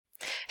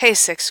Hey,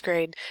 sixth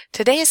grade.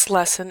 Today's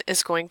lesson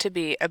is going to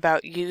be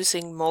about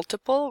using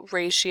multiple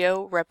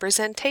ratio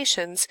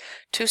representations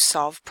to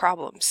solve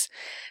problems.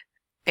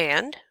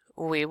 And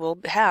we will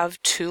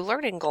have two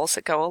learning goals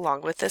that go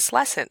along with this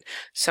lesson.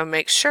 So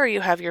make sure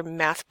you have your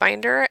math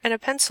binder and a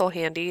pencil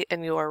handy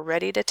and you are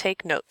ready to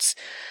take notes.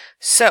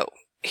 So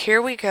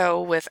here we go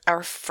with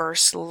our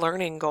first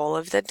learning goal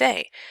of the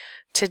day.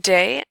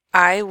 Today,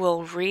 I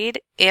will read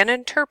and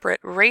interpret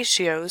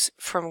ratios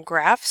from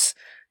graphs,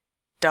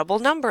 double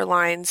number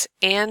lines,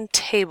 and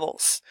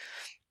tables.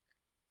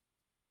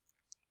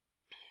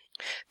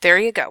 There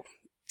you go.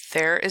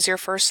 There is your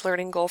first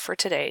learning goal for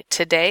today.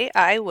 Today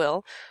I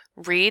will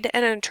read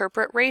and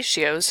interpret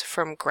ratios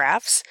from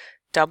graphs,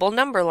 double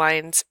number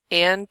lines,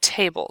 and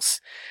tables.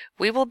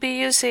 We will be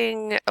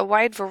using a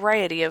wide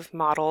variety of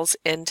models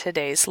in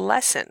today's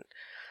lesson.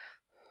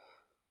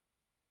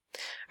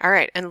 All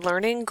right, and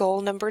learning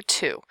goal number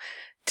 2.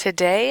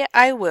 Today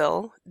I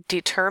will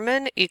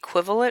determine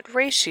equivalent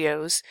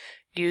ratios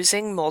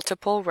using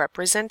multiple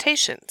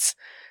representations.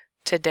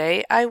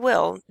 Today I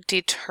will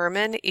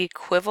determine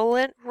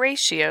equivalent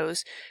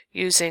ratios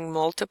using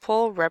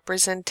multiple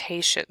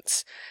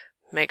representations.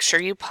 Make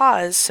sure you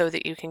pause so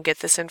that you can get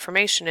this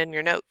information in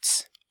your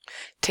notes.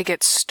 To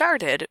get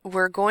started,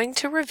 we're going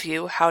to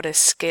review how to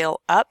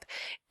scale up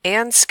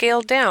and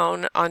scale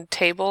down on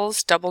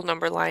tables, double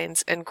number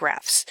lines, and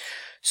graphs.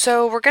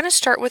 So we're going to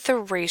start with the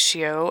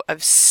ratio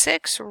of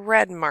 6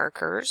 red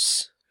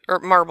marbles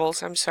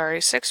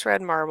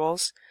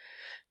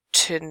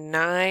to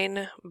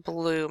 9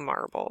 blue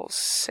marbles.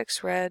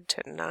 6 red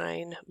to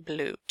 9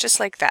 blue, just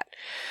like that.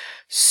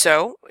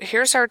 So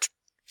here's our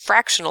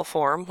fractional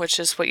form, which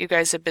is what you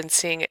guys have been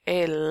seeing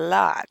a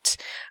lot.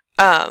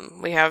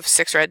 We have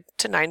 6 red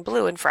to 9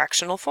 blue in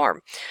fractional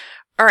form.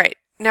 All right,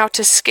 now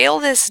to scale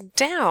this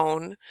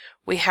down,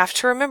 we have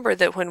to remember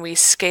that when we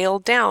scale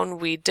down,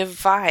 we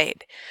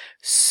divide.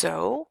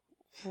 So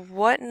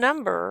what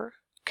number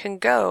can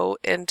go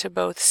into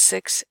both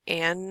 6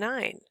 and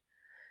 9?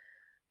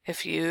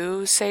 If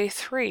you say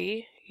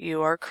 3,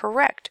 you are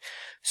correct.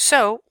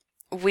 So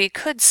we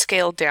could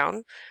scale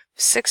down.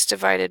 6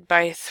 divided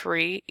by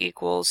 3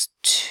 equals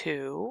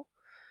 2,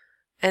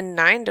 and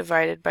 9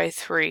 divided by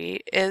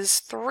 3 is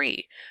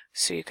 3.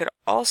 So you could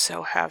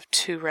also have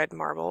 2 red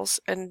marbles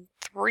and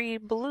 3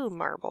 blue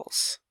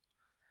marbles.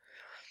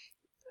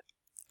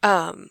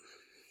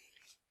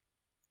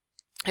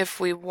 If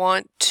we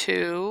want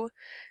to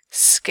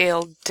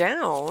scale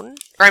down,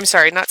 or I'm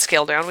sorry, not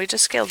scale down, we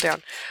just scaled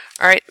down.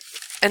 All right,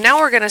 and now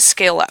we're going to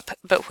scale up.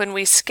 But when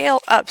we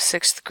scale up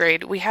 6th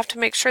grade, we have to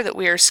make sure that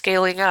we are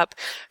scaling up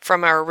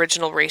from our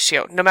original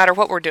ratio, no matter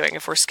what we're doing,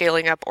 if we're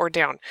scaling up or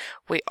down.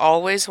 We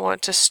always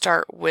want to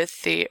start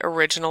with the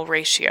original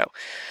ratio.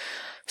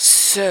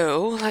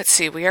 So let's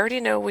see, we already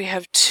know we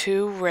have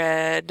 2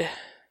 red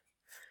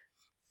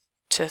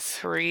to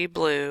 3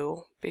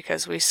 blue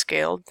because we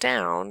scaled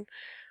down.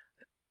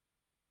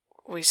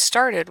 We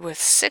started with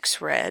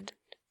 6 red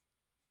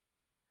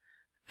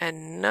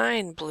and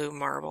 9 blue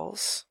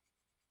marbles.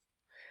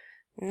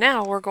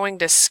 Now we're going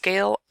to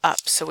scale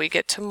up, so we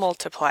get to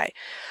multiply.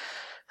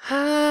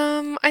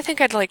 I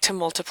think I'd like to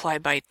multiply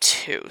by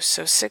 2.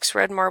 So 6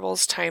 red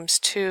marbles times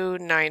 2,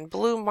 9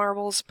 blue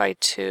marbles by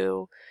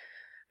 2.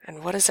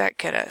 And what does that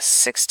get us?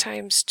 6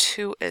 times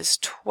 2 is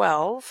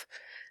 12.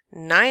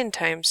 9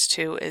 times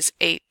 2 is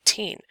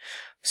 18.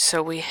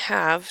 So we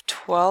have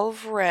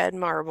 12 red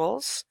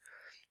marbles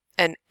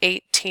and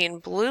 18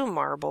 blue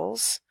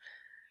marbles,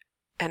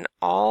 and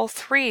all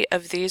 3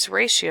 of these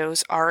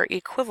ratios are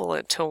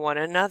equivalent to one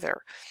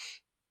another.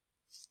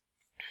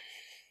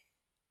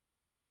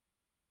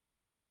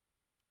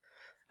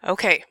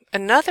 Okay,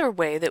 another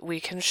way that we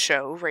can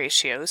show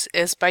ratios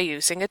is by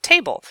using a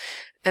table.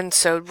 And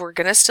so we're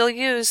going to still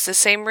use the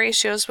same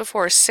ratios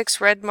before,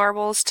 6 red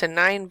marbles to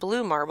 9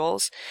 blue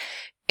marbles.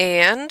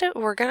 And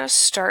we're going to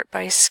start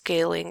by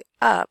scaling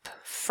up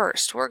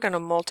first. We're going to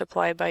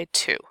multiply by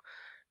 2.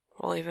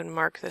 We'll even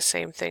mark the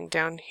same thing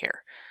down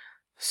here.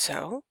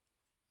 So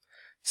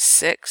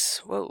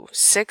 6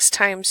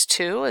 times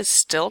 2 is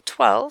still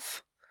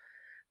 12.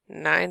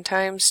 9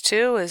 times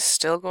 2 is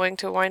still going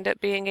to wind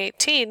up being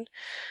 18.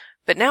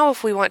 But now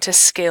if we want to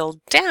scale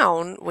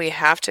down, we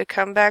have to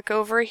come back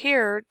over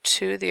here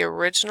to the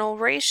original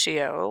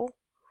ratio.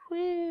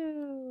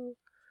 Woo.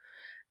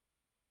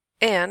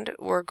 And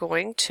we're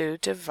going to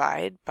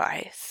divide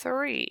by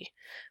 3.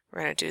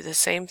 We're going to do the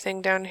same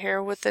thing down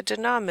here with the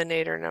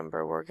denominator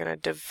number. We're going to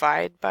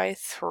divide by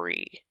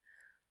 3.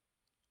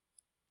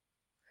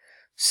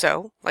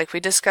 So, like we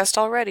discussed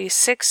already,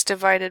 6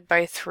 divided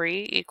by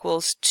 3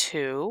 equals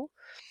 2.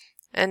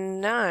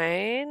 And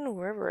 9,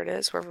 wherever it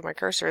is, wherever my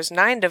cursor is,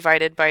 9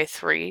 divided by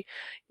 3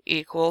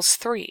 equals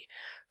 3.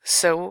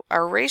 So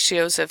our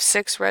ratios of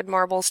 6 red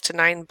marbles to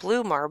 9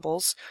 blue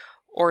marbles,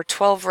 or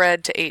 12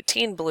 red to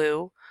 18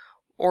 blue,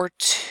 or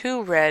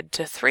 2 red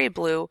to 3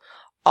 blue,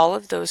 all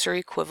of those are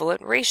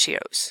equivalent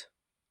ratios.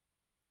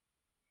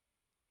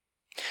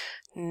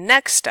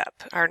 Next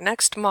up, our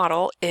next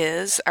model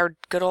is our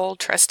good old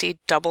trusty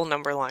double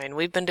number line.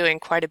 We've been doing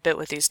quite a bit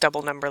with these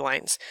double number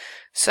lines.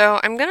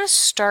 So I'm going to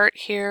start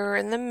here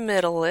in the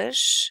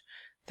middle-ish.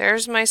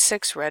 There's my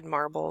 6 red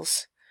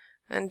marbles.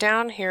 And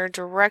down here,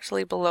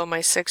 directly below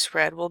my 6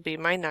 red, will be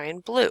my 9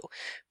 blue.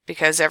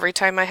 Because every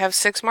time I have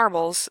 6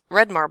 marbles,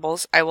 red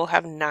marbles, I will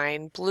have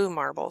 9 blue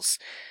marbles.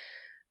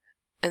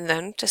 And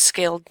then to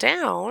scale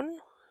down,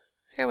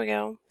 here we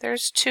go,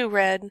 there's 2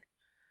 red.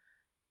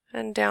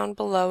 And down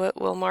below it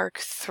we'll mark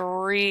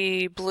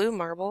 3 blue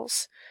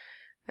marbles.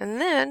 And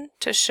then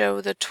to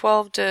show the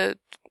 12 to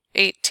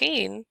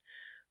 18,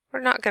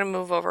 we're not going to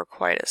move over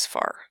quite as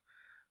far.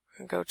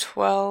 We're going to go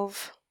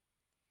 12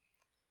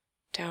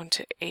 down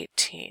to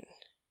 18.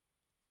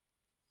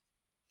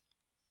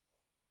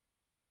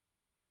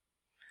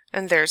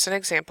 And there's an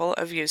example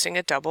of using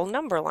a double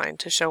number line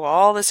to show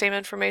all the same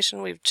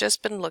information we've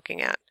just been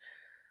looking at.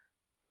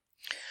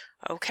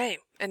 Okay,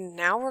 and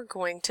now we're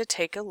going to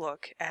take a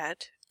look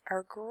at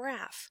our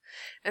graph.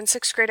 In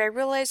 6th grade, I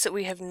realize that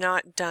we have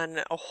not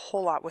done a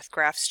whole lot with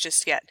graphs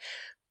just yet,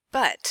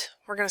 but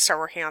we're going to start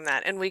working on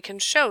that, and we can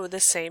show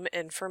the same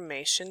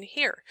information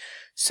here.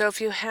 So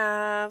if you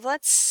have,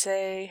 let's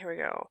say, here we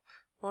go,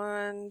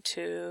 1,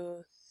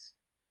 2,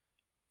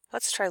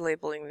 let's try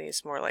labeling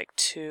these more like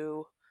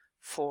 2,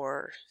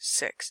 4,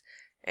 6,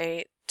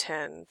 8,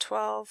 10,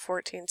 12,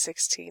 14,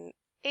 16,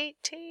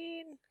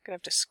 18. I'm gonna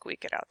have to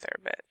squeak it out there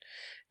a bit.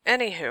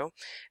 Anywho,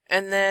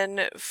 and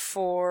then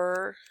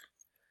for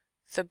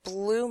the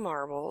blue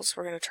marbles,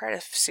 we're going to try to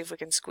see if we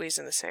can squeeze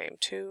in the same.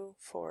 2,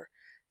 4,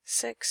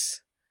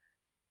 6,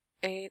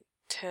 8,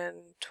 10,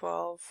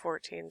 12,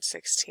 14,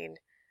 16,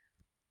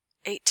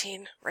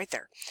 18, right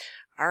there.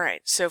 All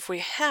right, so if we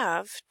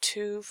have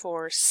 2,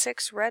 4,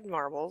 6 red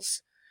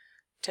marbles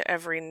to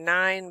every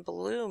 9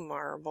 blue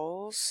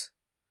marbles,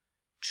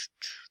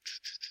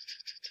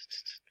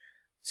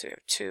 so we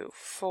have 2,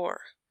 4,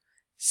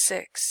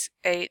 6,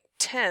 8,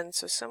 10,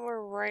 so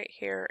somewhere right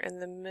here in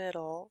the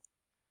middle,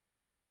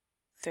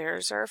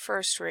 there's our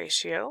first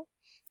ratio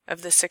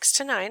of the 6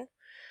 to 9.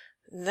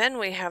 Then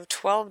we have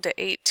 12 to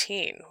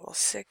 18. Well,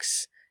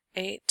 6,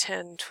 8,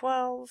 10,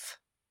 12,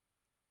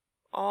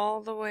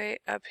 all the way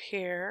up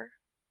here.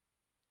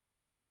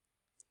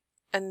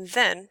 And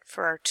then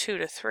for our 2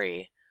 to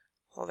 3,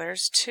 well,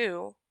 there's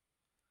 2,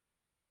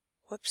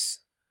 whoops,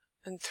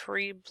 and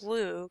 3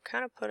 blue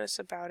kind of put us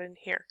about in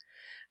here.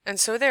 And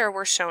so there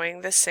we're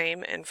showing the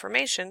same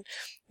information,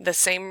 the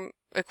same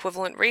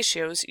equivalent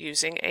ratios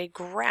using a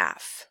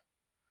graph.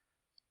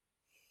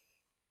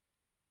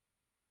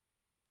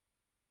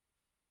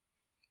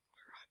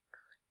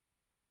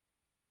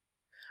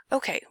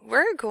 Okay,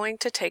 we're going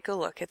to take a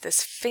look at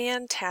this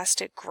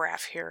fantastic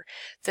graph here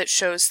that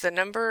shows the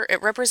number,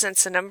 it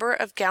represents the number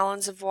of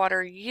gallons of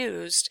water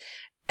used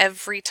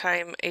every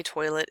time a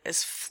toilet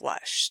is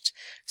flushed.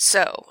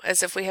 So,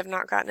 as if we have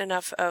not gotten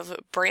enough of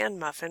bran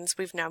muffins,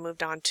 we've now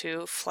moved on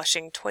to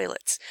flushing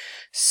toilets.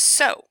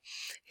 So,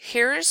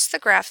 here's the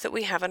graph that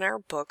we have in our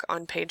book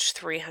on page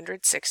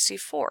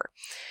 364.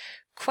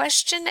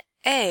 Question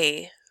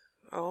A,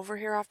 over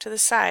here off to the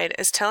side,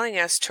 is telling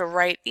us to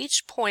write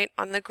each point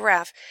on the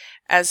graph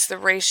as the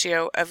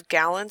ratio of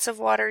gallons of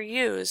water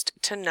used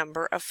to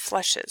number of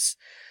flushes.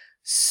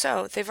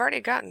 So, they've already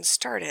gotten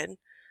started.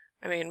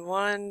 I mean,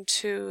 1,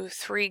 2,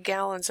 3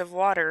 gallons of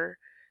water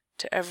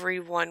to every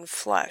 1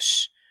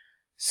 flush.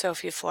 So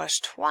if you flush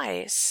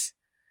twice,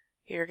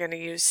 you're going to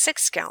use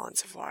 6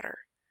 gallons of water.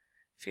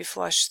 If you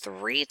flush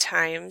 3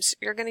 times,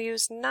 you're going to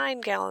use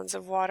 9 gallons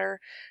of water.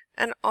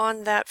 And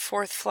on that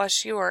 4th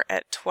flush, you are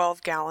at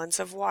 12 gallons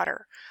of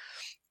water.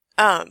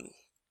 And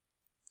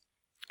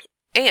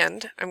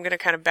I'm going to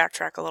kind of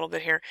backtrack a little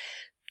bit here.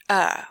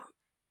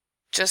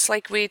 Just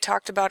like we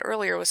talked about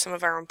earlier with some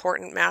of our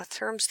important math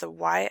terms, the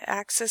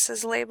y-axis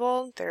is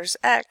labeled, there's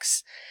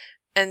x,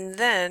 and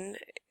then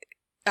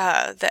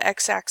the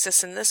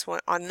x-axis in this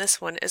one, on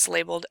this one is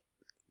labeled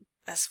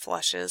as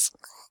flushes,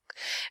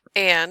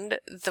 and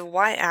the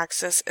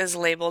y-axis is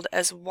labeled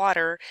as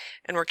water,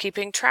 and we're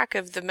keeping track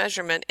of the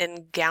measurement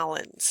in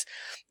gallons.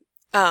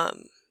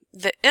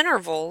 The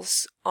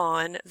intervals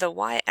on the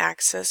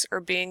y-axis are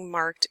being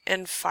marked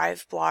in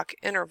 5-block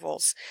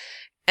intervals.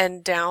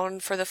 And down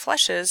for the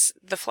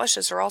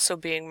flushes are also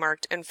being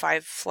marked in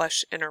 5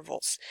 flush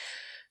intervals.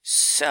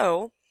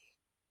 So,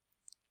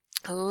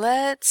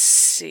 let's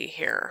see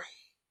here.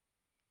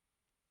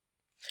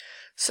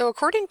 So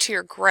according to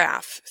your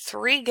graph,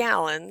 3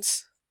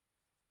 gallons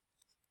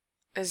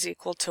is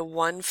equal to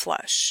 1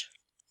 flush.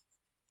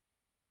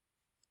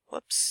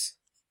 Whoops.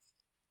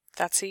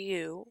 That's a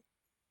U.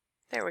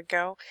 There we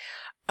go.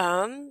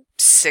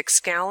 6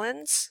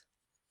 gallons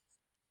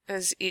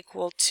is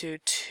equal to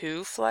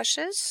 2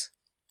 flushes.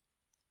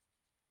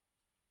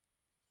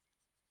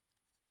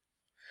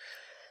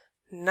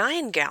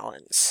 9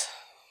 gallons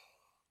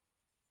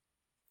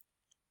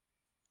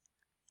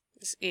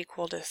is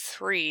equal to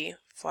 3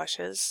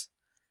 flushes.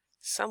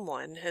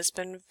 Someone has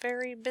been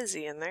very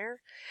busy in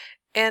there.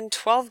 And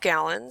 12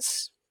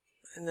 gallons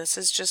and this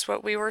is just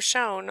what we were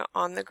shown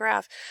on the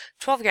graph,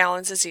 12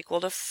 gallons is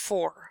equal to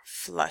 4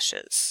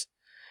 flushes.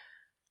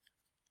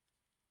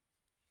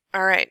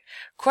 All right,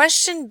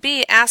 question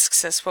B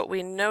asks us what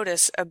we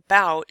notice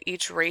about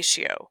each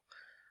ratio.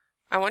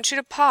 I want you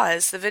to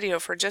pause the video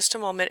for just a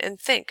moment and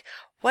think,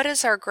 what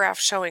is our graph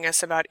showing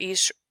us about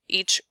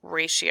each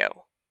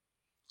ratio?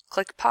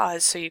 Click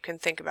pause so you can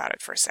think about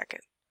it for a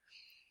second.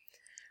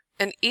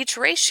 And each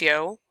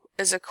ratio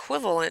is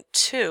equivalent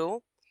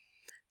to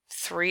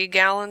 3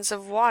 gallons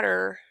of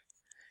water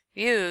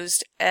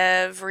used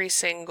every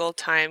single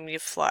time you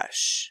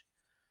flush.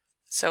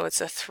 So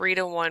it's a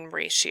 3-to-1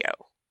 ratio.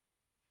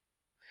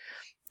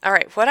 All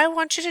right, what I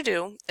want you to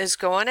do is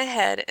go on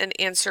ahead and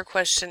answer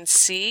questions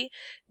C,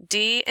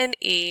 D, and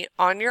E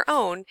on your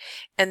own,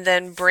 and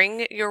then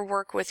bring your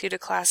work with you to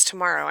class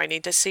tomorrow. I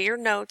need to see your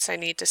notes. I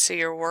need to see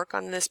your work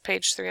on this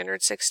page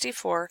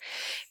 364,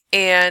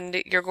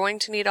 and you're going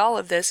to need all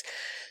of this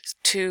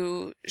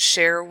to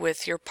share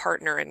with your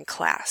partner in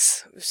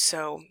class.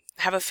 So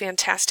have a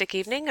fantastic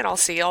evening, and I'll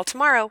see you all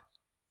tomorrow.